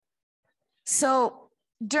So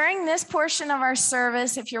during this portion of our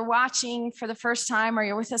service, if you're watching for the first time or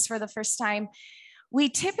you're with us for the first time, we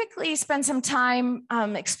typically spend some time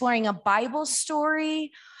exploring a Bible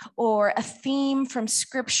story or a theme from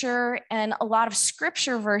Scripture and a lot of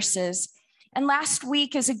Scripture verses. And last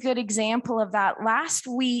week is a good example of that. Last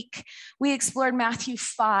week, we explored Matthew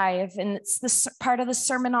 5, and it's this part of the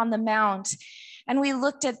Sermon on the Mount. And we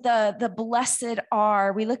looked at the blessed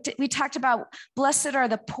are. We talked about blessed are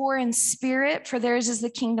the poor in spirit, for theirs is the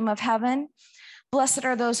kingdom of heaven. Blessed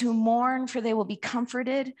are those who mourn, for they will be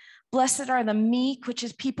comforted. Blessed are the meek, which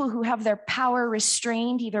is people who have their power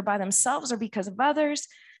restrained either by themselves or because of others.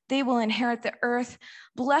 They will inherit the earth.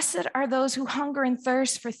 Blessed are those who hunger and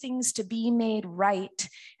thirst for things to be made right,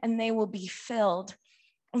 and they will be filled.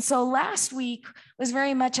 And so last week was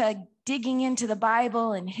very much a digging into the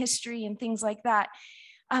Bible and history and things like that.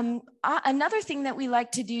 Another thing that we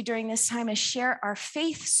like to do during this time is share our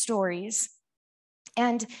faith stories.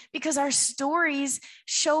 And because our stories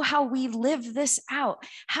show how we live this out.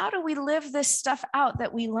 How do we live this stuff out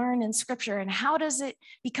that we learn in Scripture? And how does it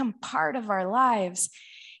become part of our lives?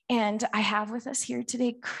 And I have with us here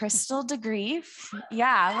today, Crystal DeGrief.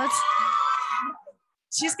 Yeah,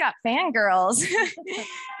 she's got fangirls.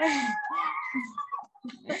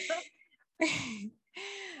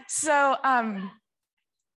 So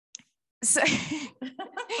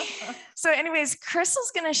anyways,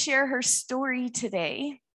 Crystal's going to share her story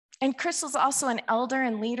today. And Crystal's also an elder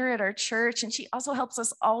and leader at our church, and she also helps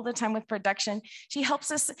us all the time with production. She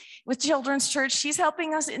helps us with children's church. She's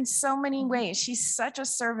helping us in so many ways. She's such a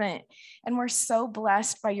servant, and we're so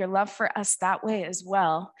blessed by your love for us that way as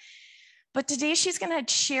well. But today she's going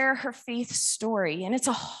to share her faith story, and it's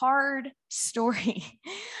a hard story.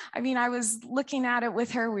 I mean, I was looking at it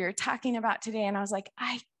with her. We were talking about today, and I was like,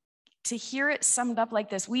 to hear it summed up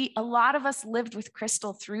like this, a lot of us lived with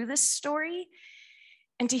Crystal through this story.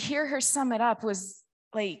 And to hear her sum it up was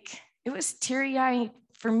like, it was teary-eyed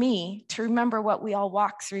for me to remember what we all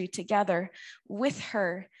walked through together with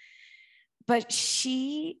her. But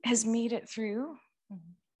she has made it through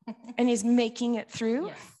and is making it through.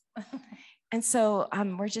 Yes. And so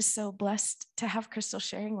we're just so blessed to have Crystal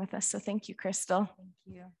sharing with us. So thank you, Crystal.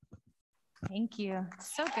 Thank you. Thank you.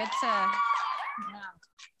 It's so good to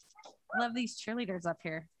love these cheerleaders up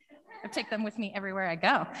here. I take them with me everywhere I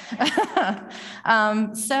go.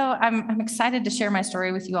 So I'm excited to share my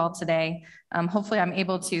story with you all today. Hopefully I'm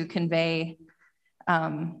able to convey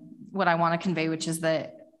what I want to convey, which is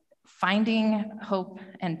that finding hope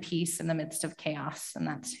and peace in the midst of chaos. And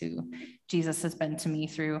that's who Jesus has been to me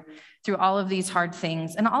through all of these hard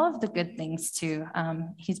things and all of the good things too.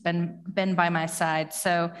 He's been by my side.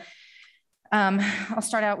 So I'll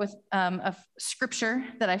start out with a scripture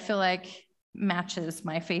that I feel like matches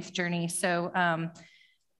my faith journey. So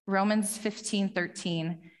Romans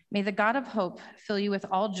 15:13, may the God of hope fill you with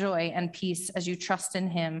all joy and peace as you trust in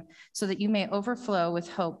him, so that you may overflow with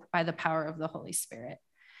hope by the power of the Holy Spirit.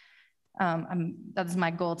 That is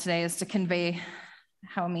my goal today, is to convey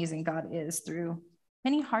how amazing God is through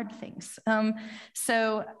many hard things. I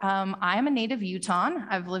am a native Utahn.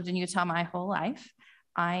 I've lived in Utah my whole life.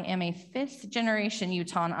 I am a 5th generation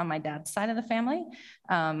Utahn on my dad's side of the family.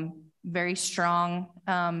 Very strong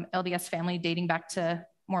LDS family dating back to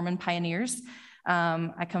Mormon pioneers.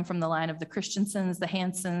 I come from the line of the Christiansons, the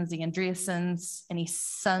Hansons, the Andreassens. Any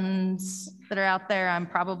sons that are out there, I'm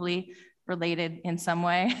probably related in some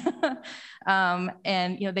way.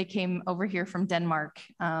 And they came over here from Denmark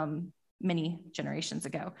many generations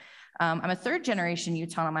ago. I'm a 3rd generation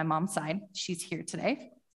Utahn on my mom's side. She's here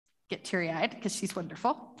today. Get teary-eyed because she's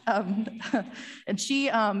wonderful. And she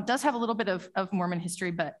does have a little bit of Mormon history,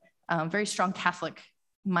 but very strong Catholic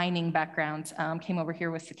mining background. Came over here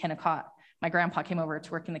with the Kennecott. My grandpa came over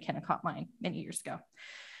to work in the Kennecott mine many years ago.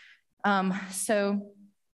 So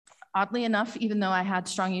oddly enough, even though I had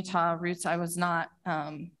strong Utah roots, I was not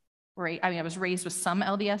I was raised with some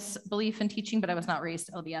LDS belief and teaching, but I was not raised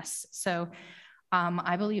LDS. So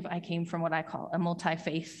I believe I came from what I call a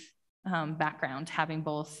multi-faith background, having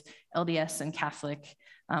both LDS and Catholic.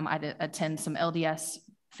 I'd attend some LDS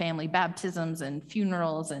family baptisms and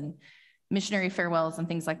funerals and missionary farewells and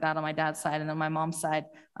things like that on my dad's side. And on my mom's side,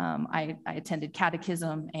 I attended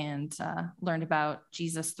catechism and learned about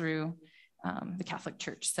Jesus through the Catholic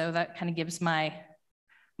Church. So that kind of gives my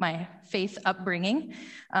faith upbringing.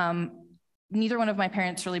 Neither one of my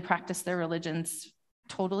parents really practiced their religions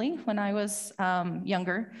totally when I was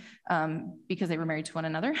younger, because they were married to one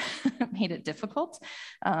another. It made it difficult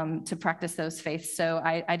to practice those faiths. So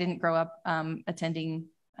I didn't grow up attending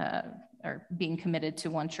or being committed to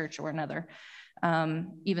one church or another.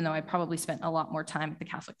 even though I probably spent a lot more time at the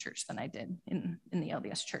Catholic Church than I did in the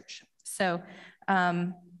LDS Church. So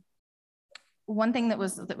one thing that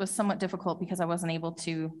was somewhat difficult because I wasn't able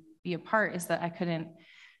to be a part is that I couldn't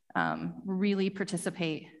really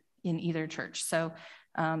participate in either church. So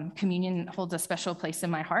communion holds a special place in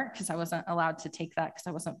my heart because I wasn't allowed to take that because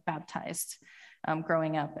I wasn't baptized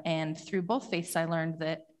growing up. And through both faiths, I learned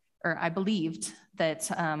that, or I believed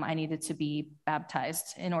that I needed to be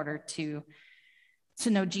baptized in order to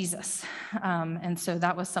know Jesus. And so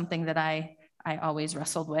that was something that I always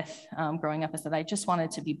wrestled with growing up, is that I just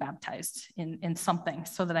wanted to be baptized in something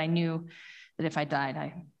so that I knew that if I died,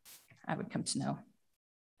 I would come to know,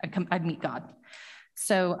 I'd meet God.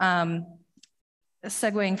 So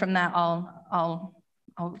segueing from that, I'll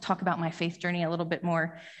talk about my faith journey a little bit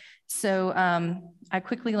more. So I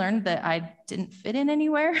quickly learned that I didn't fit in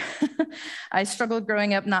anywhere. I struggled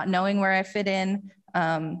growing up not knowing where I fit in.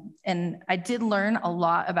 And I did learn a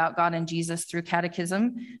lot about God and Jesus through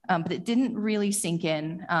catechism, but it didn't really sink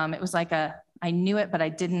in. It was like I knew it, but I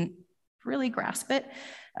didn't really grasp it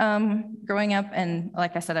growing up. And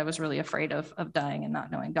like I said, I was really afraid of dying and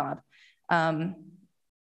not knowing God.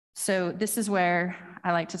 So this is where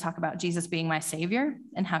I like to talk about Jesus being my savior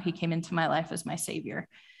and how he came into my life as my savior.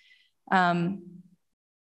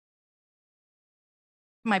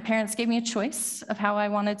 My parents gave me a choice of how I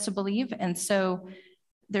wanted to believe. And so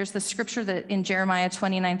there's the scripture that in Jeremiah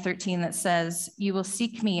 29:13 that says, "You will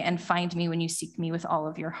seek me and find me when you seek me with all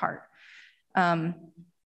of your heart."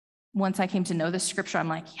 Once I came to know this scripture, I'm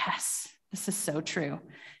like, yes, this is so true.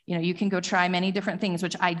 You know, you can go try many different things,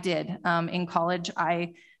 which I did. In college,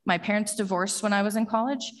 my parents divorced when I was in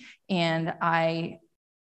college, and I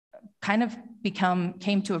kind of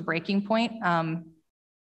came to a breaking point.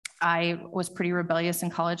 I was pretty rebellious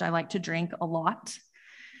in college. I liked to drink a lot.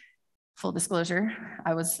 Full disclosure,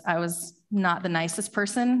 I was not the nicest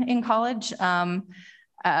person in college.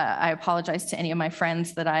 I apologize to any of my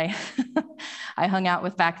friends that I I hung out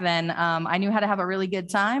with back then. I knew how to have a really good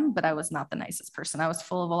time, but I was not the nicest person. I was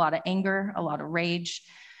full of a lot of anger, a lot of rage.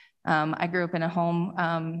 I grew up in a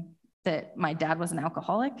home that my dad was an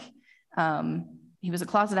alcoholic. He was a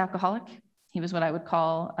closet alcoholic. He was what I would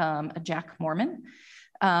call a Jack Mormon.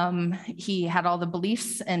 He had all the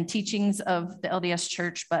beliefs and teachings of the LDS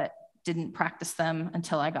Church, but didn't practice them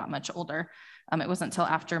until I got much older. It wasn't until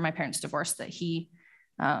after my parents divorced that he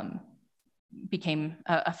became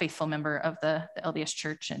a faithful member of the LDS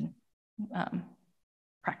Church and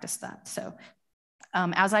practiced that. So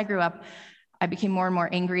as I grew up, I became more and more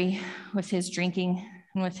angry with his drinking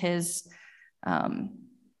and with his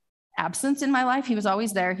absence in my life. He was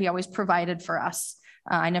always there. He always provided for us.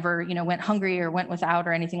 I never, went hungry or went without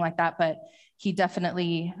or anything like that, but he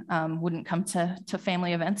definitely wouldn't come to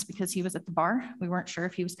family events because he was at the bar. We weren't sure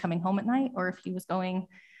if he was coming home at night or if he was going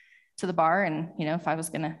to the bar, and if I was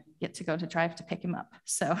going to get to go to drive to pick him up.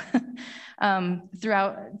 So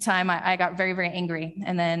throughout time, I got very, very angry.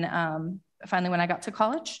 And then finally, when I got to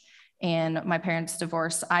college and my parents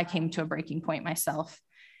divorced, I came to a breaking point myself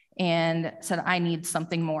and said, I need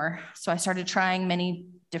something more. So I started trying many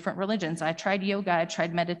different religions. I tried yoga, I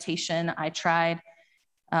tried meditation, I tried,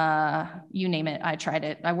 you name it, I tried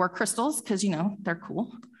it. I wore crystals because, they're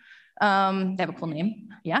cool. They have a cool name.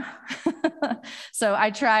 Yeah. So I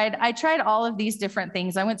tried all of these different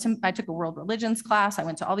things. I took a world religions class. I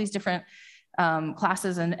went to all these different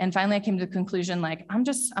classes. And finally I came to the conclusion, like, I'm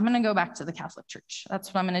going to go back to the Catholic Church.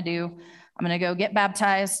 That's what I'm going to do. I'm going to go get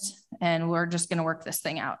baptized and we're just going to work this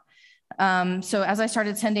thing out. So as I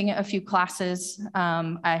started attending a few classes,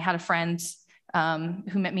 I had a friend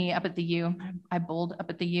who met me up at the U. I bowled up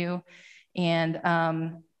at the U and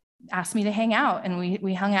asked me to hang out, and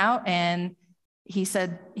we hung out, and he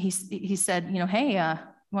said, hey,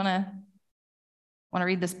 want to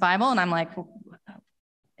read this Bible? And I'm like,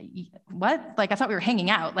 what? Like, I thought we were hanging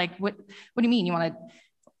out. Like, what do you mean you want to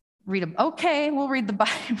read okay, we'll read the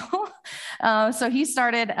Bible. So he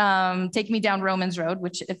started taking me down Romans Road,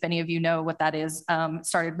 which, if any of you know what that is,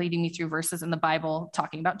 started leading me through verses in the Bible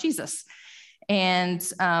talking about Jesus and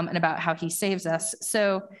about how he saves us.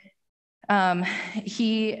 So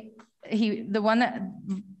the one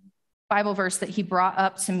Bible verse that he brought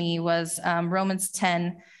up to me was Romans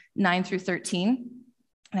 10:9-13.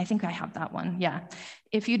 And I think I have that one. Yeah.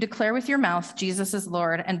 If you declare with your mouth Jesus is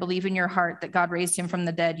Lord and believe in your heart that God raised him from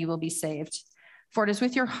the dead, you will be saved. For it is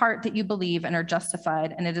with your heart that you believe and are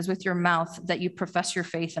justified, and it is with your mouth that you profess your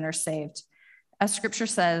faith and are saved. As scripture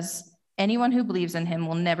says, anyone who believes in him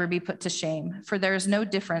will never be put to shame, for there is no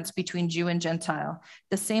difference between Jew and Gentile.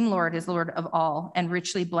 The same Lord is Lord of all and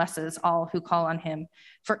richly blesses all who call on him.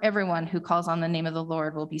 For everyone who calls on the name of the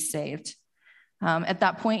Lord will be saved. At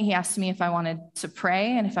that point, he asked me if I wanted to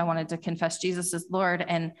pray and if I wanted to confess Jesus as Lord.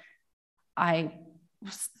 And I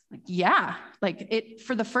was like, yeah, like it,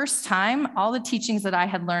 for the first time, all the teachings that I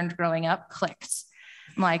had learned growing up clicked.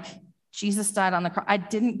 I'm like, Jesus died on the cross. I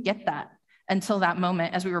didn't get that until that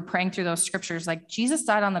moment as we were praying through those scriptures, like Jesus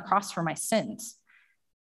died on the cross for my sins.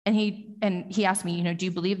 And he asked me, do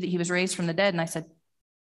you believe that he was raised from the dead? And I said,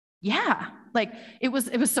 yeah. Like it was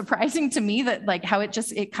surprising to me that like how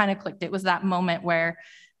it kind of clicked. It was that moment where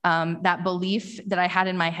that belief that I had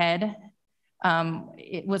in my head,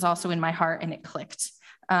 it was also in my heart and it clicked.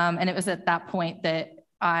 And it was at that point that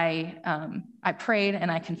I prayed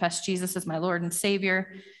and I confessed Jesus as my Lord and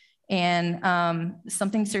Savior. And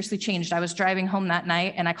something seriously changed. I was driving home that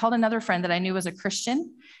night and I called another friend that I knew was a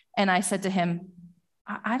Christian. And I said to him,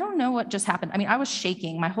 I don't know what just happened. I mean, I was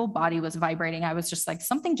shaking. My whole body was vibrating. I was just like,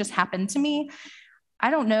 something just happened to me.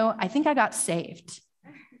 I don't know. I think I got saved.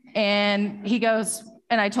 And he goes,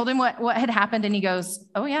 and I told him what had happened. And he goes,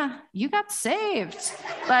 oh yeah, you got saved.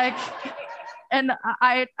 Like, and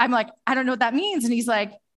I'm like, I don't know what that means. And he's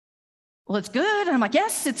like, well, it's good. And I'm like,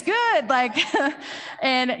 yes, it's good. Like,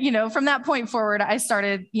 and, from that point forward, I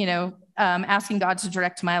started, asking God to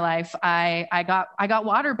direct my life. I got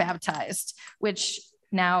water baptized, which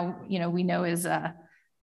now, we know is a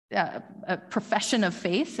profession of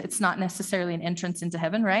faith. It's not necessarily an entrance into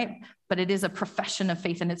heaven, right? But it is a profession of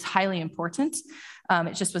faith and it's highly important.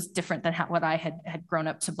 It just was different than what I had grown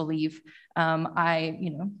up to believe. I,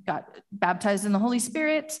 got baptized in the Holy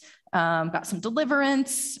Spirit, got some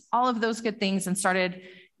deliverance, all of those good things, and started,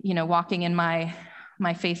 walking in my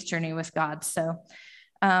faith journey with God. So,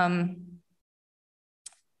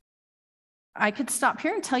 I could stop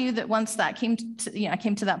here and tell you that once that came to, I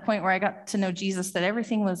came to that point where I got to know Jesus, that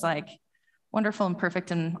everything was like wonderful and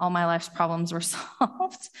perfect and all my life's problems were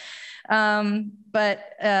solved. But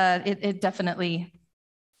it definitely,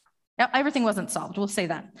 everything wasn't solved. We'll say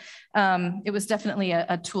that. It was definitely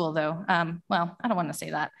a tool though. Well, I don't want to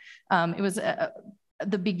say that. It was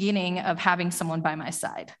the beginning of having someone by my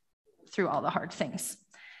side through all the hard things.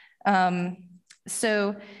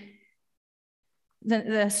 So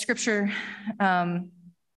the scripture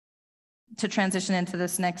to transition into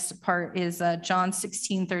this next part is John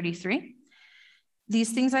 16:33.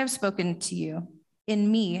 These things I have spoken to you.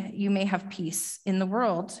 In me, you may have peace. In the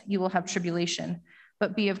world, you will have tribulation,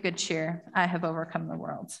 but be of good cheer. I have overcome the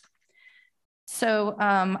world. So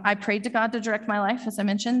I prayed to God to direct my life, as I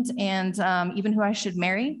mentioned, and even who I should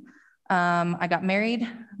marry. I got married.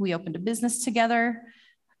 We opened a business together.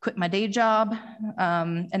 Quit my day job.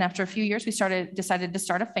 And after a few years, we decided to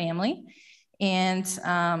start a family. And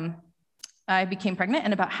I became pregnant.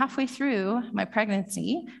 And about halfway through my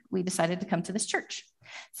pregnancy, we decided to come to this church.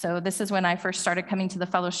 So this is when I first started coming to the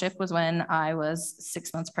fellowship, was when I was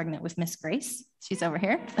 6 months pregnant with Miss Grace. She's over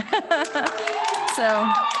here.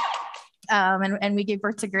 So, and we gave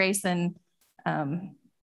birth to Grace, and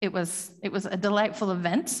it was a delightful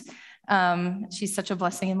event. She's such a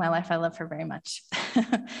blessing in my life. I love her very much.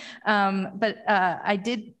 But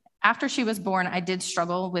after she was born, I did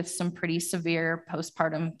struggle with some pretty severe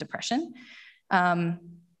postpartum depression,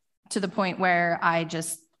 to the point where I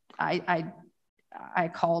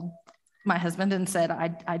called my husband and said,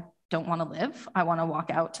 I don't want to live. I want to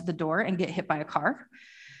walk out to the door and get hit by a car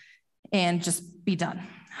and just be done.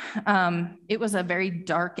 It was a very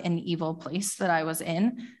dark and evil place that I was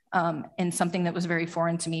in. And something that was very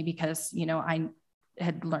foreign to me because, I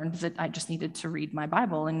had learned that I just needed to read my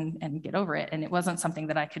Bible and get over it. And it wasn't something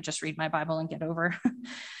that I could just read my Bible and get over.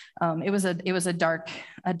 It was a dark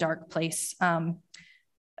place.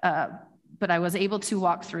 But I was able to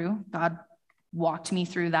walk through. God walked me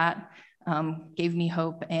through that, gave me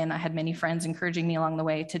hope. And I had many friends encouraging me along the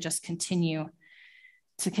way to just continue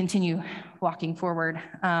walking forward.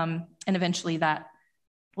 And eventually that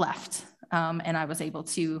left. And I was able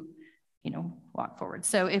to, walk forward.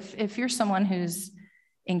 So if you're someone who's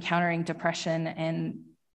encountering depression and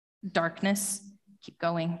darkness, keep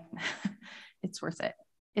going. It's worth it.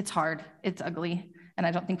 It's hard. It's ugly. And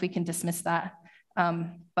I don't think we can dismiss that.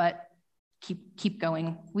 But keep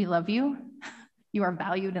going. We love you. You are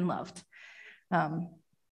valued and loved.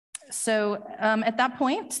 So at that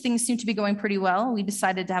point, things seemed to be going pretty well. We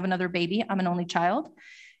decided to have another baby. I'm an only child.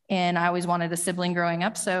 And I always wanted a sibling growing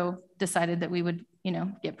up, so decided that we would,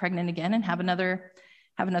 get pregnant again and have another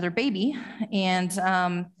baby. And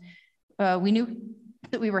we knew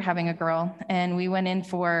that we were having a girl, and we went in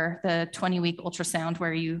for the 20-week ultrasound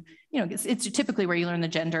where it's typically where you learn the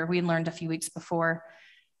gender. We learned a few weeks before.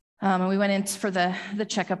 And we went in for the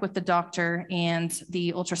checkup with the doctor, and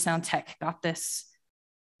the ultrasound tech got this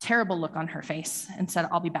terrible look on her face and said,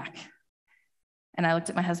 "I'll be back." And I looked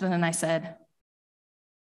at my husband and I said,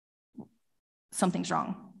 something's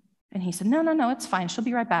wrong. And he said, no, it's fine. She'll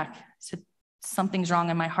be right back. I said, something's wrong.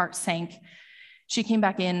 And my heart sank. She came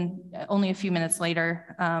back in only a few minutes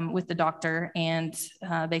later with the doctor, and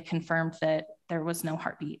they confirmed that there was no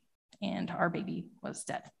heartbeat and our baby was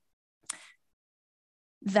dead.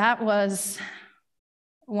 That was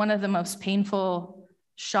one of the most painful,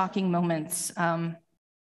 shocking moments that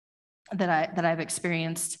I've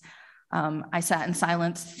experienced. I sat in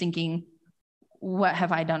silence thinking, what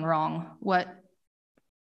have I done wrong? What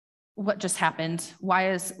just happened?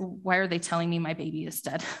 Why are they telling me my baby is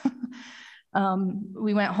dead?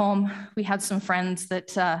 We went home. We had some friends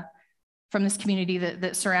that from this community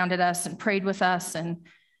that surrounded us and prayed with us, and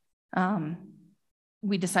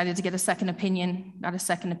we decided to get a second opinion. Got a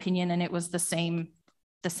second opinion, and it was the same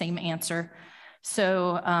answer.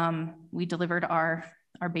 So we delivered our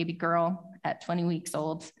baby girl at 20 weeks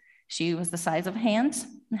old. She was the size of a hand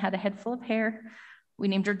and had a head full of hair. We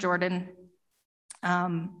named her Jordan.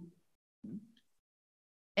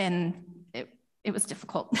 And it was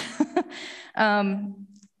difficult.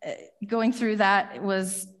 Going through that, it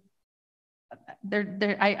was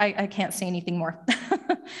I can't say anything more.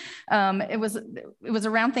 It was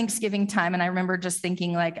around Thanksgiving time, and I remember just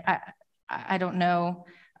thinking, like, I don't know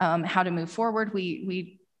how to move forward.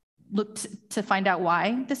 We looked to find out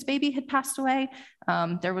why this baby had passed away.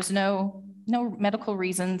 There was no medical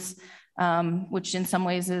reasons, which in some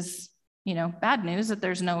ways is, bad news that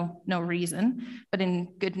there's no reason, but in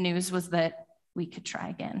good news was that we could try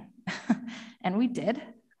again. And we did.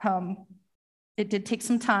 It did take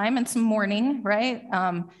some time and some mourning, right?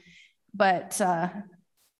 But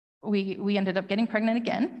we ended up getting pregnant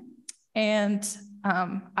again. And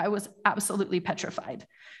I was absolutely petrified,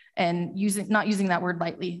 and not using that word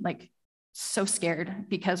lightly, like so scared,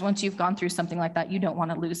 because once you've gone through something like that, you don't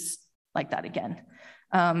want to lose like that again.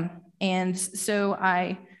 And so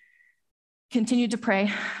I continued to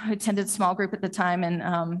pray. I attended a small group at the time,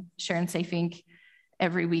 and Sharon Safink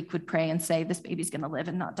every week would pray and say, this baby's going to live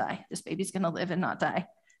and not die. This baby's going to live and not die.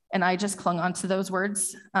 And I just clung on to those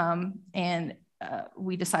words. And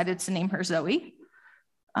we decided to name her Zoe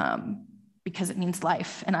because it means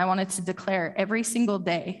life. And I wanted to declare every single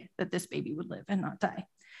day that this baby would live and not die.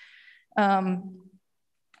 On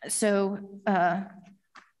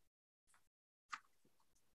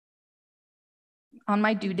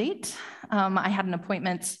my due date, I had an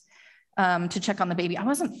appointment to check on the baby. I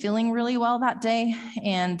wasn't feeling really well that day,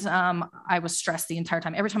 and I was stressed the entire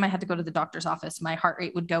time. Every time I had to go to the doctor's office, my heart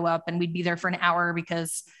rate would go up, and we'd be there for an hour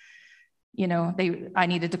because, I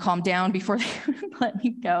needed to calm down before they would let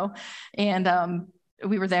me go. And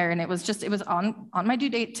we were there, and it was on my due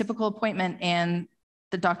date, typical appointment, and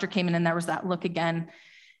the doctor came in, and there was that look again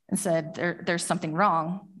and said, there's something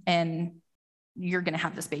wrong, and you're going to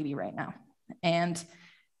have this baby right now. And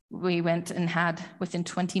we went and had, within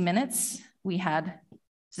 20 minutes, we had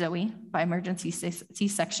Zoe by emergency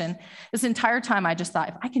C-section. This entire time, I just thought,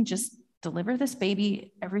 if I can just deliver this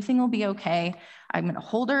baby, everything will be okay. I'm going to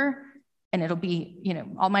hold her, and it'll be,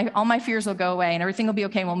 all my fears will go away, and everything will be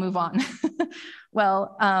okay, and we'll move on.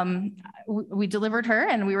 Well, we delivered her,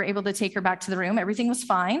 and we were able to take her back to the room. Everything was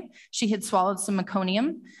fine. She had swallowed some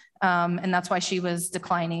meconium, and that's why she was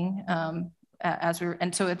declining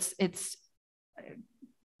and so it's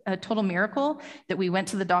a total miracle that we went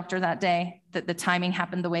to the doctor that day, that the timing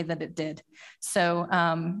happened the way that it did. So,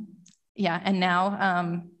 and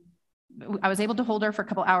now I was able to hold her for a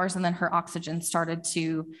couple hours, and then her oxygen started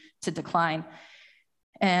to decline.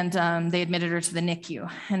 And they admitted her to the NICU.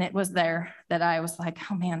 And it was there that I was like,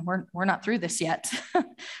 oh man, we're not through this yet.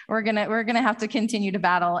 we're gonna have to continue to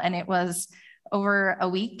battle. And it was over a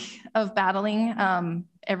week of battling.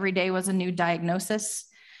 Every day was a new diagnosis.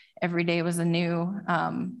 Every day was a new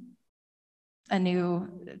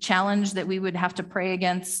challenge that we would have to pray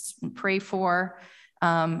against and pray for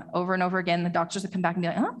over and over again. The doctors would come back and be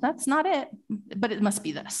like, oh, that's not it, but it must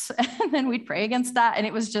be this. And then we'd pray against that. And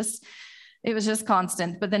it was just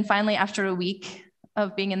constant. But then finally, after a week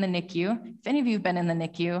of being in the NICU, if any of you have been in the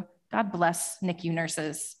NICU, God bless NICU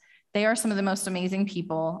nurses. They are some of the most amazing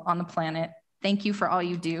people on the planet. Thank you for all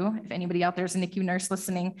you do. If anybody out there is a NICU nurse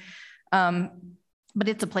listening, but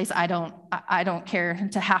it's a place I don't care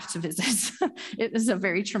to have to visit. It is a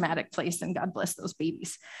very traumatic place, and God bless those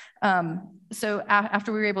babies. So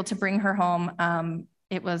after we were able to bring her home,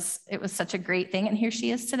 it was such a great thing. And here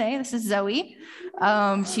she is today. This is Zoe.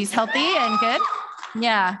 She's healthy and good.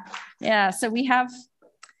 Yeah. So we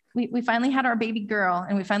finally had our baby girl,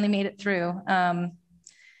 and we finally made it through.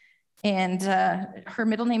 And her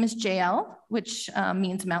middle name is JL, which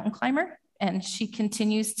means mountain climber. And she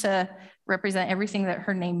continues to represent everything that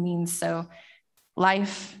her name means. So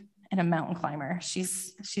life and a mountain climber.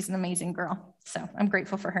 She's an amazing girl. So I'm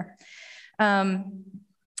grateful for her.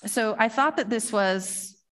 So I thought that this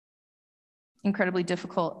was incredibly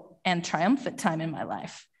difficult and triumphant time in my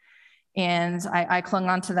life. And I clung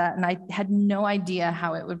on to that, and I had no idea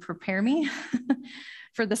how it would prepare me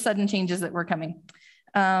for the sudden changes that were coming.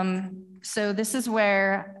 So this is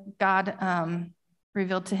where God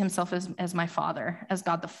revealed to himself as my father, as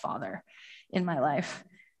God the Father in my life.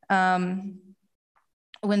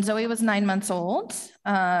 When Zoe was 9 months old,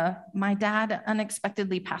 my dad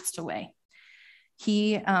unexpectedly passed away.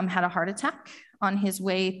 He had a heart attack on his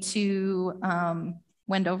way to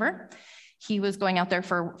Wendover. He was going out there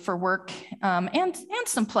for work and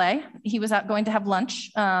some play. He was out going to have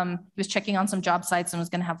lunch. He was checking on some job sites and was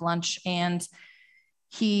going to have lunch. And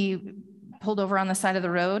he pulled over on the side of the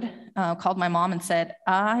road, called my mom and said,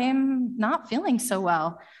 "I'm not feeling so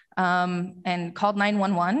well," and called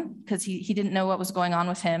 911 because he didn't know what was going on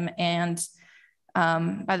with him. And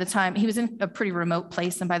by the time he was in a pretty remote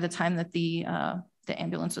place, and by the time that the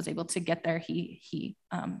ambulance was able to get there, he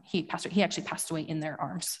passed away. He actually passed away in their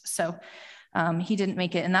arms. So he didn't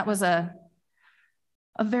make it. And that was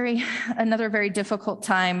another very difficult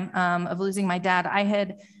time of losing my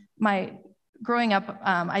dad. Growing up,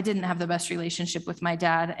 I didn't have the best relationship with my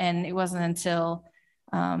dad. And it wasn't until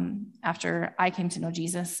after I came to know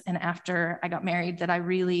Jesus and after I got married that I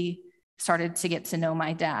really started to get to know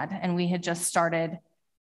my dad. And we had just started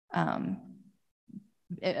having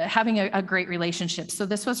a great relationship. So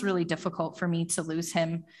this was really difficult for me to lose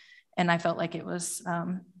him. And I felt like it was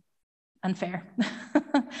unfair.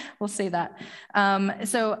 We'll say that.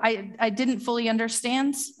 So I didn't fully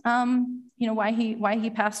understand, why he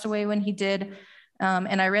passed away when he did.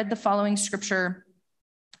 And I read the following scripture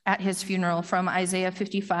at his funeral from Isaiah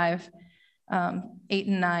 55, 8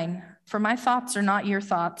 and 9. "For my thoughts are not your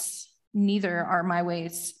thoughts, neither are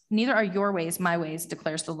your ways my ways,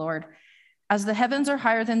 declares the Lord. As the heavens are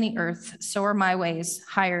higher than the earth, so are my ways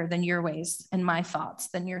higher than your ways, and my thoughts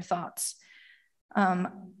than your thoughts."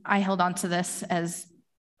 I held on to this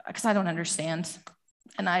because I don't understand.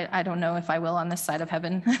 And I don't know if I will on this side of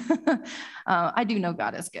heaven. I do know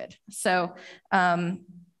God is good. So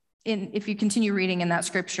if you continue reading in that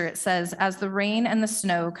scripture, it says, "As the rain and the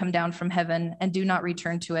snow come down from heaven and do not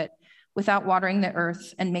return to it, without watering the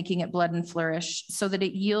earth and making it blood and flourish, so that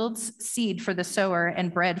it yields seed for the sower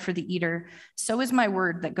and bread for the eater, so is my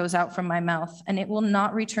word that goes out from my mouth, and it will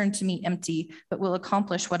not return to me empty, but will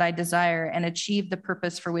accomplish what I desire and achieve the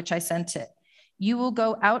purpose for which I sent it. You will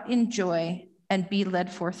go out in joy and be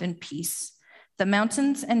led forth in peace. The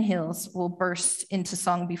mountains and hills will burst into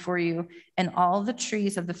song before you, and all the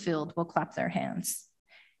trees of the field will clap their hands.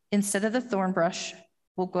 Instead of the thorn bush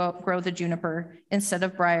will grow the juniper. Instead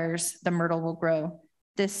of briars, the myrtle will grow.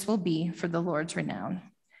 This will be for the Lord's renown,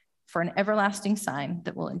 for an everlasting sign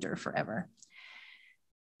that will endure forever."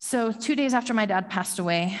 So 2 days after my dad passed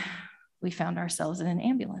away, we found ourselves in an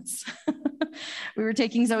ambulance. We were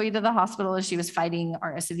taking Zoe to the hospital as she was fighting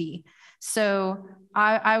RSV. So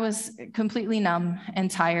I was completely numb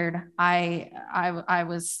and tired. I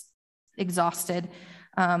was exhausted.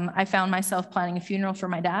 I found myself planning a funeral for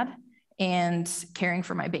my dad and caring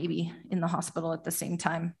for my baby in the hospital at the same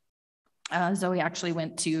time. Zoe actually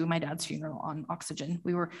went to my dad's funeral on oxygen.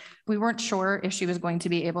 We weren't sure if she was going to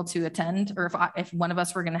be able to attend, or if one of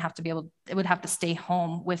us were going to have to it would have to stay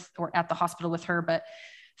home or at the hospital with her. But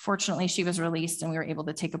fortunately, she was released, and we were able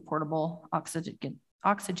to take a portable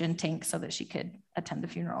oxygen tank so that she could attend the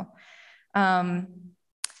funeral.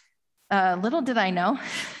 Little did I know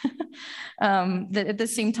that at the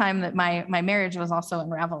same time that my marriage was also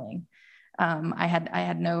unraveling. I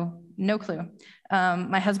had no clue.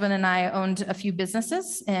 My husband and I owned a few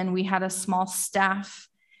businesses, and we had a small staff,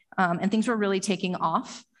 and things were really taking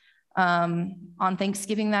off. On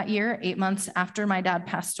Thanksgiving that year, 8 months after my dad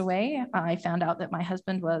passed away, I found out that my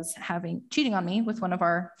husband was cheating on me with one of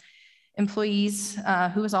our employees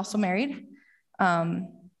who was also married.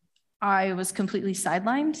 I was completely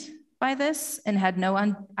sidelined by this and had no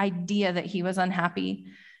idea that he was unhappy,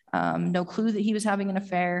 no clue that he was having an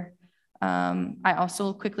affair. I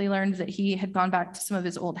also quickly learned that he had gone back to some of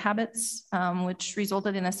his old habits, which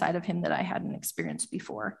resulted in a side of him that I hadn't experienced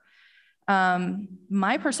before.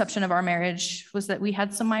 My perception of our marriage was that we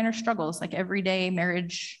had some minor struggles, like everyday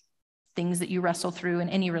marriage things that you wrestle through in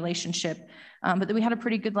any relationship, but that we had a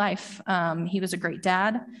pretty good life. He was a great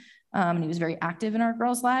dad, and he was very active in our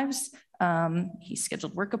girls' lives. He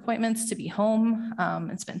scheduled work appointments to be home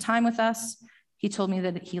and spend time with us. He told me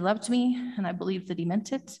that he loved me, and I believed that he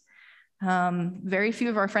meant it. Very few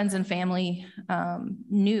of our friends and family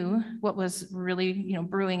knew what was really,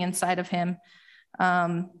 brewing inside of him.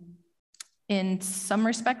 In some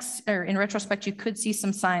respects, or in retrospect, you could see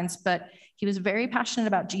some signs, but he was very passionate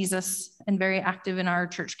about Jesus and very active in our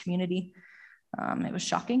church community. It was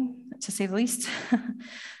shocking, to say the least.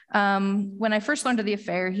 When I first learned of the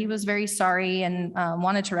affair, he was very sorry and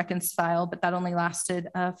wanted to reconcile, but that only lasted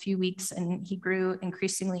a few weeks, and he grew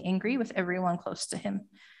increasingly angry with everyone close to him.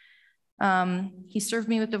 He served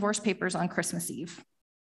me with divorce papers on Christmas Eve.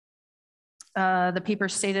 The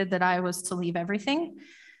papers stated that I was to leave everything.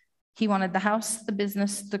 He wanted the house, the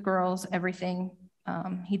business, the girls, everything.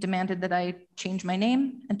 He demanded that I change my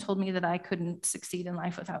name and told me that I couldn't succeed in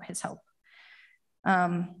life without his help.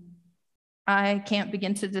 I can't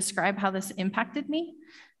begin to describe how this impacted me.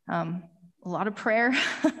 A lot of prayer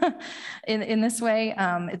in this way.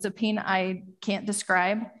 It's a pain I can't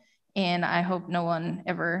describe, and I hope no one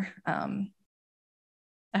ever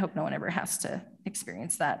has to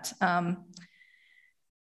experience that.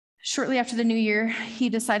 Shortly after the new year, he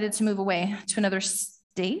decided to move away to another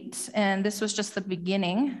state, and this was just the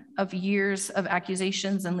beginning of years of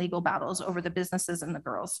accusations and legal battles over the businesses and the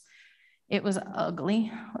girls. It was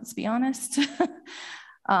ugly, let's be honest.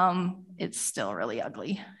 It's still really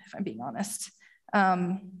ugly, if I'm being honest.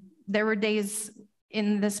 There were days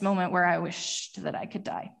in this moment where I wished that I could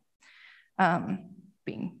die,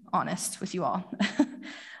 being honest with you all.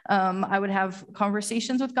 I would have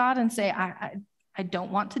conversations with God and say, I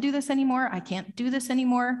don't want to do this anymore. I can't do this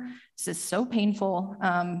anymore. This is so painful.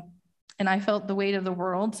 And I felt the weight of the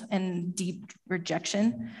world and deep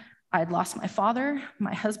rejection. I had lost my father,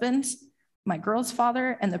 my husband, my girl's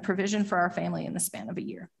father, and the provision for our family in the span of a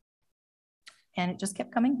year. And it just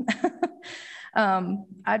kept coming.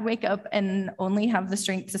 I'd wake up and only have the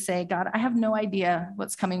strength to say, God, I have no idea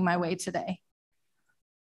what's coming my way today,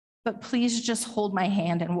 but please just hold my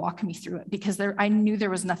hand and walk me through it, because I knew there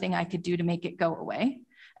was nothing I could do to make it go away.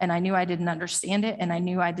 And I knew I didn't understand it. And I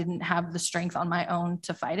knew I didn't have the strength on my own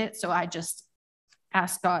to fight it. So I just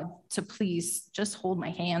asked God to please just hold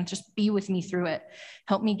my hand, just be with me through it.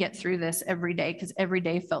 Help me get through this every day, because every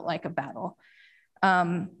day felt like a battle.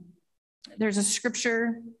 There's a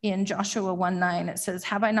scripture in Joshua 1:9. It says,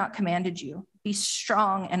 have I not commanded you? Be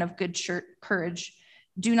strong and of good courage.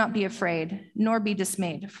 Do not be afraid, nor be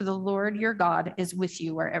dismayed, for the Lord your God is with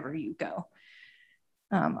you wherever you go.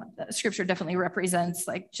 Scripture definitely represents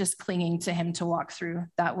like just clinging to him to walk through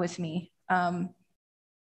that with me.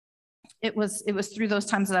 It was through those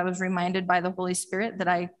times that I was reminded by the Holy Spirit that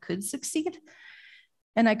I could succeed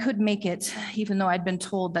and I could make it, even though I'd been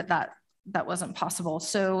told that wasn't possible.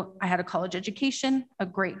 So I had a college education, a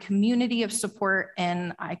great community of support,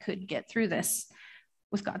 and I could get through this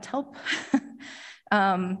with God's help.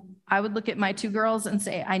 I would look at my two girls and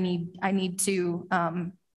say, I need to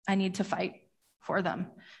fight for them.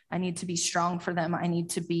 I need to be strong for them. I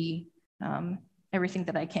need to be everything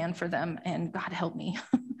that I can for them, and God help me.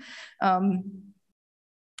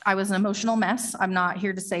 I was an emotional mess. I'm not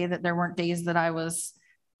here to say that there weren't days that I was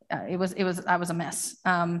a mess.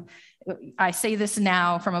 I say this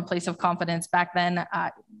now from a place of confidence. Back then,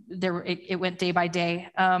 it went day by day.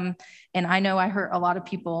 And I know I hurt a lot of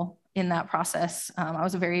people in that process. I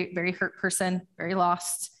was a very, very hurt person, very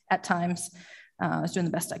lost at times. I was doing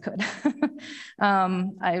the best I could.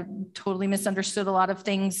 I totally misunderstood a lot of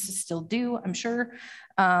things, still do, I'm sure.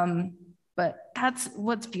 But that's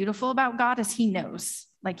what's beautiful about God, is he knows,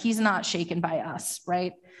 like he's not shaken by us,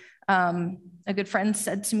 right? A good friend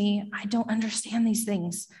said to me, I don't understand these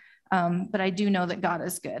things, but I do know that God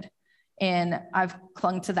is good. And I've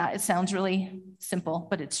clung to that. It sounds really simple,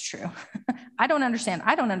 but it's true. I don't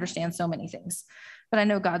understand so many things, but I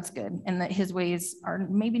know God's good and that his ways are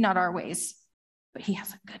maybe not our ways, but he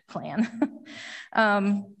has a good plan.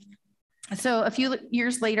 So a few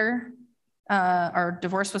years later, our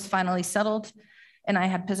divorce was finally settled, and I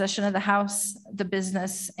had possession of the house, the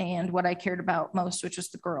business, and what I cared about most, which was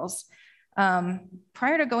the girls.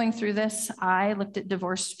 Prior to going through this, I looked at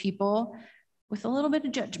divorced people with a little bit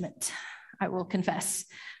of judgment, I will confess.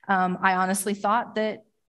 I honestly thought that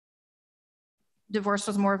divorce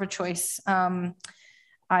was more of a choice.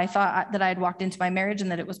 I thought that I had walked into my marriage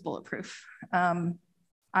and that it was bulletproof.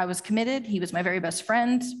 I was committed. He was my very best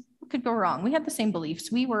friend. What could go wrong? We had the same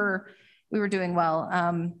beliefs. We were doing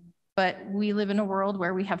well, but we live in a world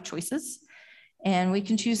where we have choices, and we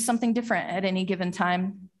can choose something different at any given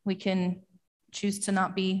time. We can choose to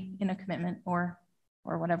not be in a commitment or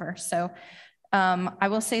whatever. So I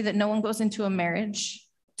will say that no one goes into a marriage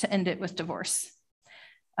to end it with divorce.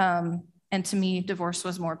 And to me, divorce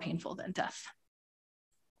was more painful than death.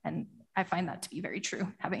 And I find that to be very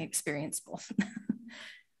true, having experienced both.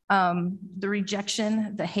 The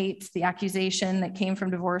rejection, the hate, the accusation that came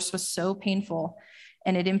from divorce was so painful,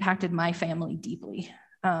 and it impacted my family deeply.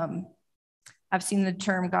 I've seen the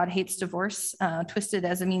term God hates divorce twisted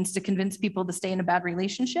as a means to convince people to stay in a bad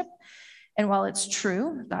relationship. And while it's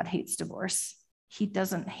true, God hates divorce, he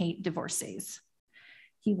doesn't hate divorcees.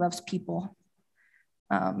 He loves people.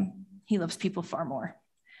 He loves people far more.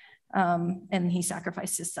 And he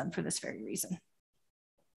sacrificed his son for this very reason.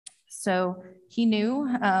 So he knew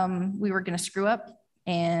we were going to screw up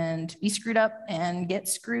and be screwed up and get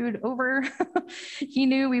screwed over. He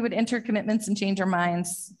knew we would enter commitments and change our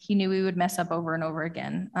minds. He knew we would mess up over and over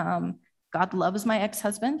again. God loves my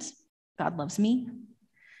ex-husband. God loves me.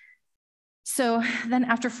 So then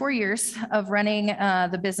after 4 years of running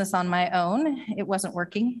the business on my own, it wasn't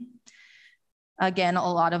working. Again,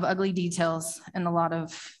 a lot of ugly details and a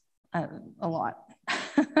lot.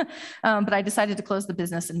 But I decided to close the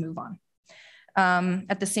business and move on.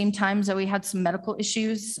 At the same time, Zoe had some medical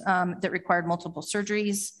issues that required multiple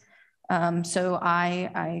surgeries. So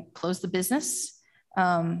I closed the business,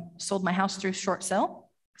 sold my house through short sale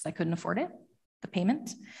because I couldn't afford it, the payment.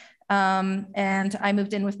 And I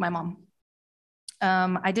moved in with my mom.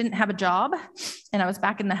 I didn't have a job, and I was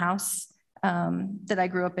back in the house that I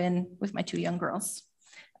grew up in with my 2 young girls.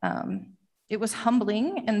 It was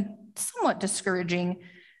humbling and somewhat discouraging,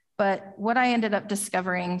 but what I ended up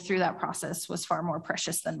discovering through that process was far more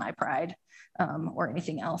precious than my pride or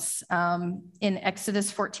anything else. In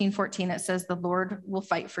Exodus 14:14, it says, "The Lord will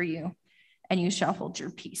fight for you, and you shall hold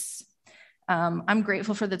your peace." I'm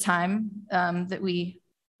grateful for the time that we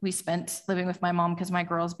spent living with my mom, because my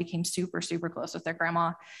girls became super, super close with their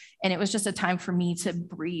grandma. And it was just a time for me to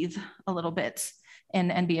breathe a little bit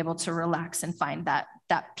and be able to relax and find that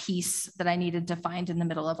peace that I needed to find in the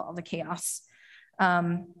middle of all the chaos.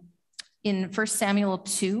 In 1 Samuel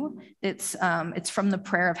 2, it's from the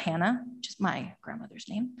prayer of Hannah, which is my grandmother's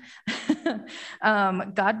name.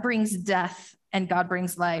 God brings death and God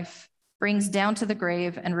brings life, brings down to the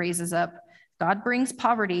grave and raises up. God brings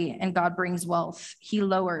poverty and God brings wealth. He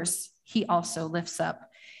lowers, he also lifts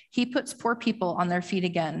up. He puts poor people on their feet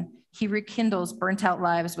again. He rekindles burnt out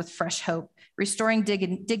lives with fresh hope, restoring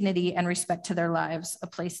dignity and respect to their lives, a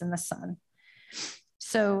place in the sun.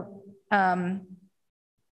 So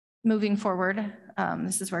moving forward,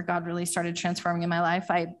 this is where God really started transforming in my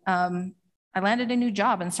life. I landed a new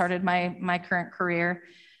job and started my current career.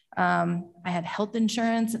 I had health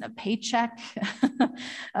insurance and a paycheck,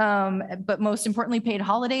 but most importantly, paid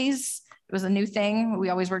holidays. It was a new thing. We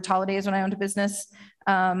always worked holidays when I owned a business.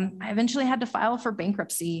 I eventually had to file for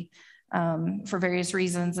bankruptcy for various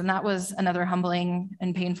reasons, and that was another humbling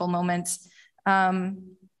and painful moment.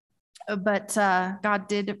 But God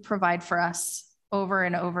did provide for us over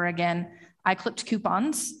and over again. I clipped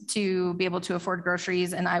coupons to be able to afford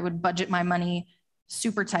groceries, and I would budget my money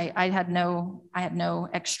super tight. I had no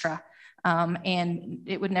extra, and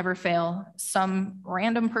it would never fail. Some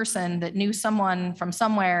random person that knew someone from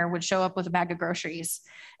somewhere would show up with a bag of groceries,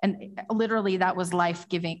 and literally that was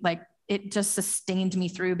life-giving. Like, it just sustained me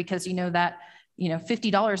through, because that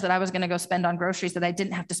 $50 that I was going to go spend on groceries that I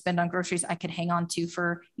didn't have to spend on groceries, I could hang on to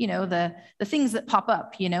for the things that pop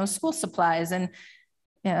up, school supplies and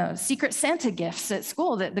Secret Santa gifts at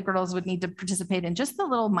school that the girls would need to participate in, just the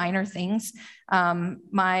little minor things.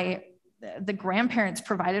 The grandparents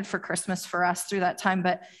provided for Christmas for us through that time,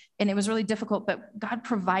 and it was really difficult, but God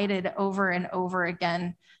provided over and over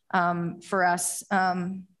again for us.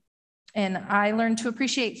 And I learned to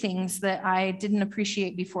appreciate things that I didn't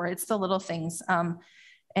appreciate before. It's the little things,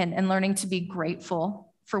 and learning to be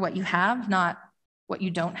grateful for what you have, not what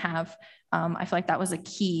you don't have. I feel like that was a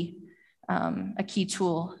key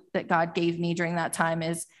tool that God gave me during that time.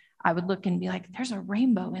 Is I would look and be like, there's a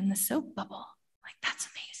rainbow in the soap bubble. Like, that's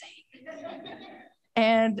amazing.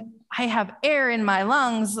 And I have air in my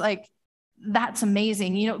lungs. Like, that's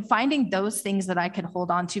amazing. Finding those things that I could hold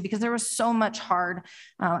on to, because there was so much hard.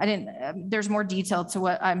 There's more detail to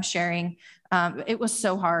what I'm sharing. It was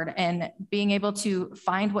so hard, and being able to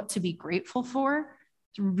find what to be grateful for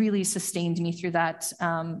really sustained me through that.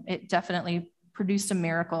 It definitely produced a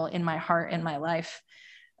miracle in my heart and my life.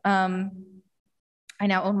 I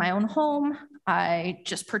now own my own home. I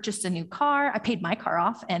just purchased a new car. I paid my car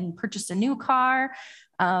off and purchased a new car.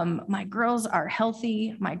 My girls are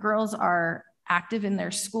healthy. My girls are active in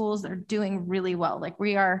their schools. They're doing really well. Like,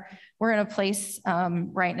 we're in a place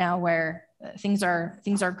right now where things are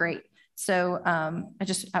great. So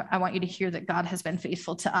I want you to hear that God has been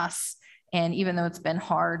faithful to us. And even though it's been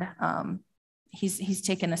hard, he's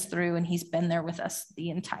taken us through, and he's been there with us the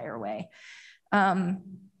entire way.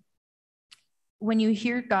 when you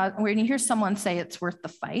hear someone say it's worth the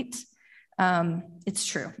fight, it's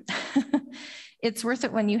true. It's worth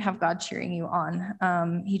it when you have God cheering you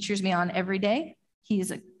on. He cheers me on every day.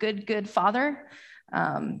 He's a good father.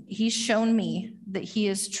 He's shown me that he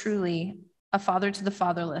is truly a father to the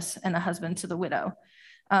fatherless and a husband to the widow.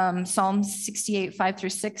 Psalm 68,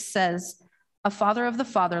 5-6 says, "A father of the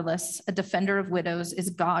fatherless, a defender of widows, is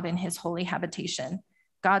God in his holy habitation.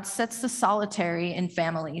 God sets the solitary in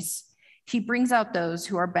families. He brings out those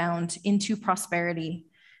who are bound into prosperity,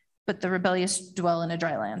 but the rebellious dwell in a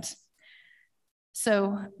dry land."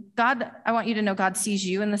 So God, I want you to know God sees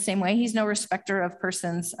you in the same way. He's no respecter of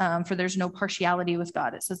persons, for there's no partiality with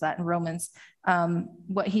God. It says that in Romans.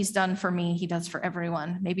 What he's done for me, he does for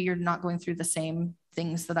everyone. Maybe you're not going through the same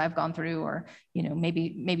things that I've gone through, or,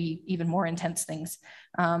 maybe even more intense things.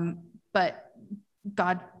 But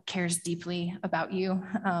God cares deeply about you.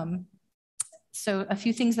 So a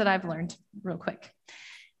few things that I've learned real quick.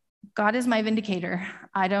 God is my vindicator.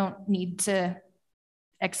 I don't need to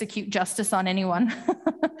execute justice on anyone.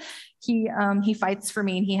 He fights for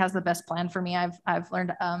me, and he has the best plan for me. I've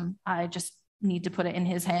learned I just need to put it in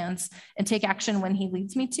his hands and take action when he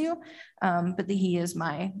leads me to. But that he is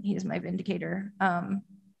my vindicator.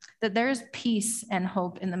 That there is peace and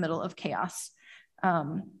hope in the middle of chaos.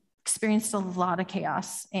 Experienced a lot of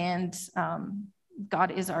chaos, and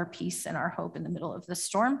God is our peace and our hope in the middle of the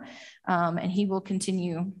storm. And he will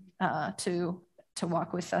continue to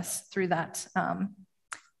walk with us through that.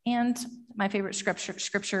 And my favorite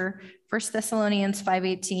scripture, 1 Thessalonians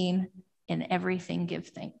 5:18, "In everything give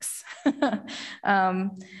thanks."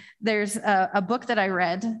 There's a book that I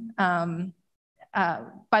read.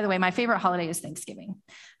 By the way, my favorite holiday is Thanksgiving,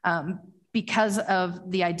 because of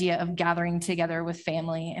the idea of gathering together with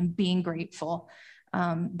family and being grateful.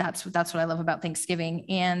 That's what I love about Thanksgiving.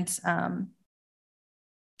 And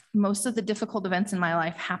most of the difficult events in my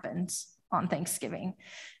life happened on Thanksgiving.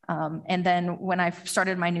 And then when I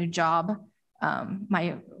started my new job,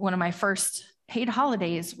 one of my first paid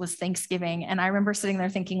holidays was Thanksgiving. And I remember sitting there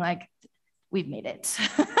thinking, like, we've made it.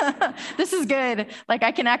 This is good. Like,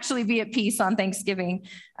 I can actually be at peace on Thanksgiving.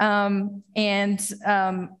 Like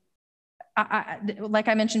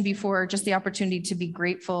I mentioned before, just the opportunity to be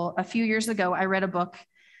grateful. A few years ago, I read a book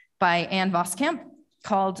by Ann Voskamp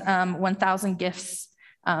called 1,000 Gifts.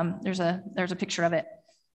 There's a picture of it.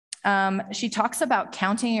 She talks about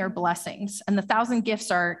counting your blessings, and the 1,000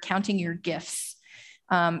 gifts are counting your gifts.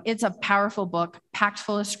 It's a powerful book, packed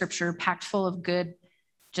full of scripture, packed full of good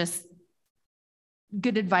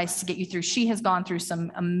advice to get you through. She has gone through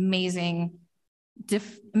some amazingly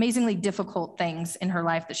difficult things in her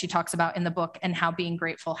life that she talks about in the book, and how being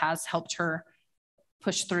grateful has helped her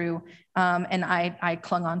push through. And I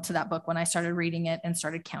clung on to that book when I started reading it and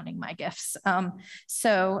started counting my gifts.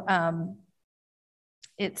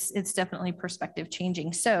 It's definitely perspective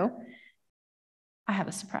changing. So I have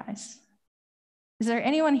a surprise. Is there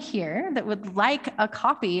anyone here that would like a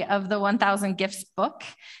copy of the 1,000 Gifts book?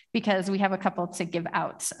 Because we have a couple to give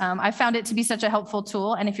out. I found it to be such a helpful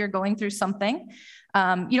tool. And if you're going through something, you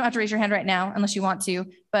don't have to raise your hand right now unless you want to,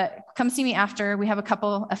 but come see me after. We have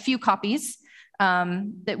a few copies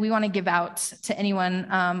that we want to give out to anyone.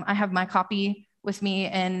 I have my copy with me,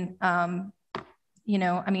 and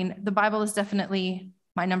the Bible is definitely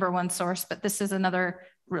my number one source, but this is another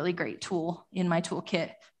really great tool in my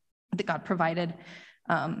toolkit that God provided.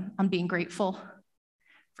 I'm being grateful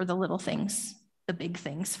for the little things, the big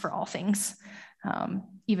things, for all things,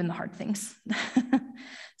 even the hard things.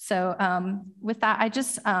 So with that, I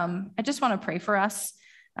just want to pray for us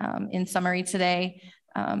in summary today.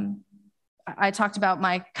 I talked about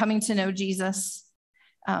my coming to know Jesus,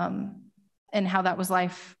 and how that was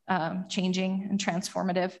life changing and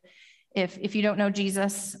transformative. If you don't know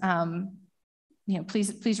Jesus,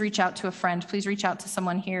 please reach out to a friend. Please reach out to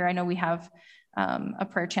someone here. I know we have a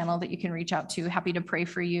prayer channel that you can reach out to. Happy to pray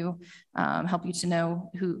for you, help you to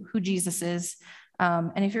know who Jesus is.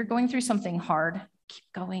 And if you're going through something hard, keep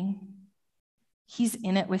going. He's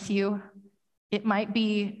in it with you. It might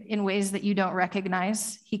be in ways that you don't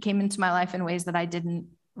recognize. He came into my life in ways that I didn't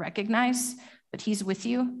recognize, but he's with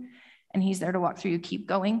you, and he's there to walk through you. Keep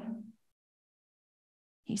going.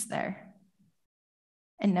 He's there.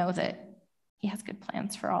 And know that he has good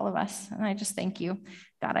plans for all of us. And I just thank you.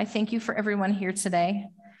 God, I thank you for everyone here today.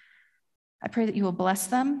 I pray that you will bless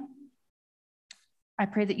them. I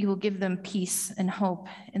pray that you will give them peace and hope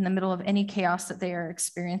in the middle of any chaos that they are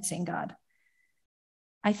experiencing, God.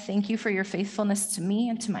 I thank you for your faithfulness to me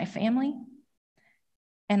and to my family.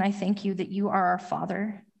 And I thank you that you are our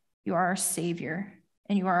Father, you are our Savior,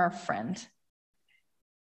 and you are our friend.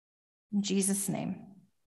 In Jesus' name,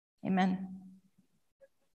 amen.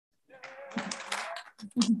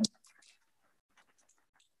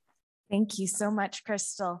 Thank you so much,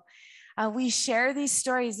 Crystal. We share these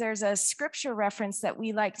stories. There's a scripture reference that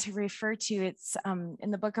we like to refer to. It's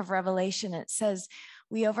in the book of Revelation. It says,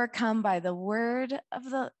 we overcome by the word of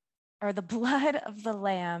the blood of the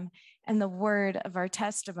Lamb and the word of our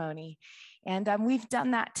testimony. And we've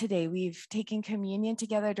done that today. We've taken communion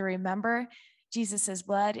together to remember Jesus's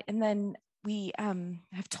blood. And then we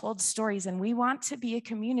have told stories, and we want to be a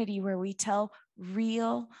community where we tell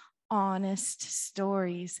real, honest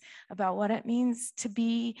stories about what it means to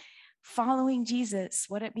be following Jesus,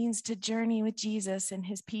 what it means to journey with Jesus and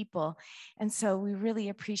his people. And so we really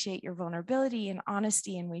appreciate your vulnerability and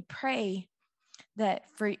honesty. And we pray that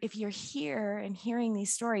if you're here and hearing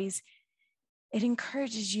these stories, it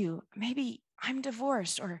encourages you. Maybe I'm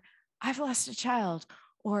divorced, or I've lost a child,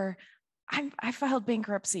 or I filed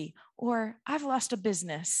bankruptcy, or I've lost a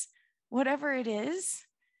business. Whatever it is,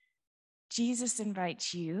 Jesus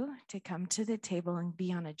invites you to come to the table and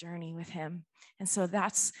be on a journey with him. And so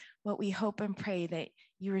that's what we hope and pray that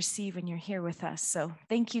you receive when you're here with us. So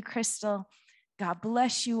thank you, Crystal. God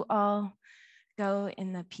bless you all. Go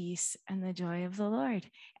in the peace and the joy of the Lord.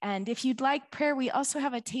 And if you'd like prayer, we also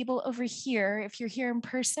have a table over here. If you're here in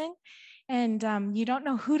person and you don't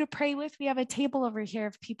know who to pray with, we have a table over here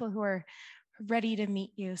of people who are ready to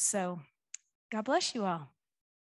meet you. So God bless you all.